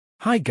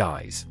Hi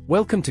guys,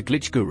 welcome to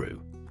Glitch Guru.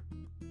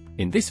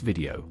 In this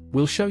video,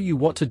 we'll show you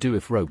what to do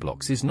if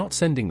Roblox is not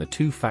sending the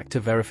two-factor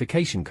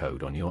verification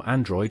code on your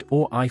Android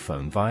or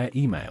iPhone via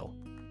email.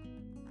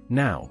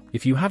 Now,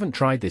 if you haven't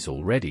tried this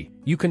already,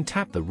 you can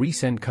tap the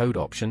resend code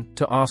option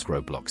to ask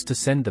Roblox to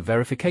send the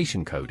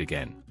verification code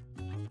again.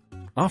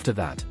 After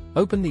that,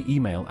 open the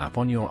email app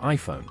on your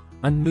iPhone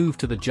and move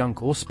to the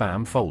junk or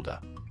spam folder.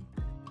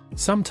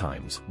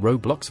 Sometimes,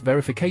 Roblox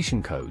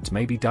verification codes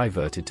may be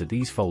diverted to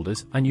these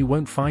folders and you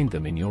won't find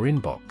them in your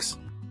inbox.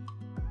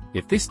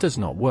 If this does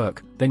not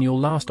work, then your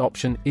last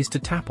option is to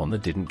tap on the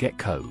Didn't Get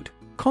Code,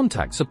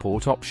 Contact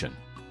Support option.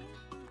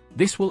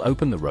 This will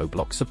open the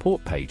Roblox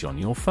support page on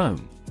your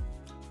phone.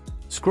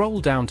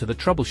 Scroll down to the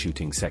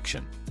troubleshooting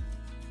section.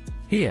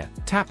 Here,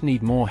 tap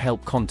Need More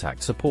Help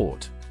Contact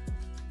Support.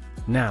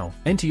 Now,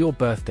 enter your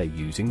birthday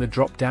using the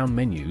drop-down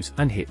menus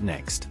and hit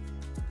Next.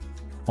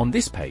 On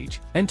this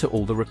page, enter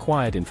all the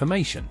required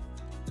information.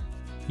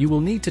 You will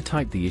need to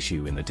type the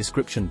issue in the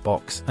description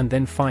box and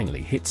then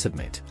finally hit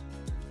Submit.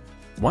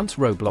 Once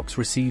Roblox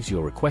receives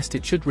your request,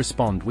 it should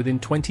respond within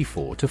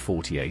 24 to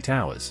 48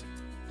 hours.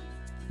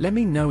 Let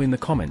me know in the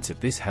comments if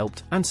this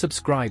helped and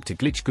subscribe to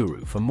Glitch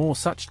Guru for more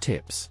such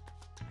tips.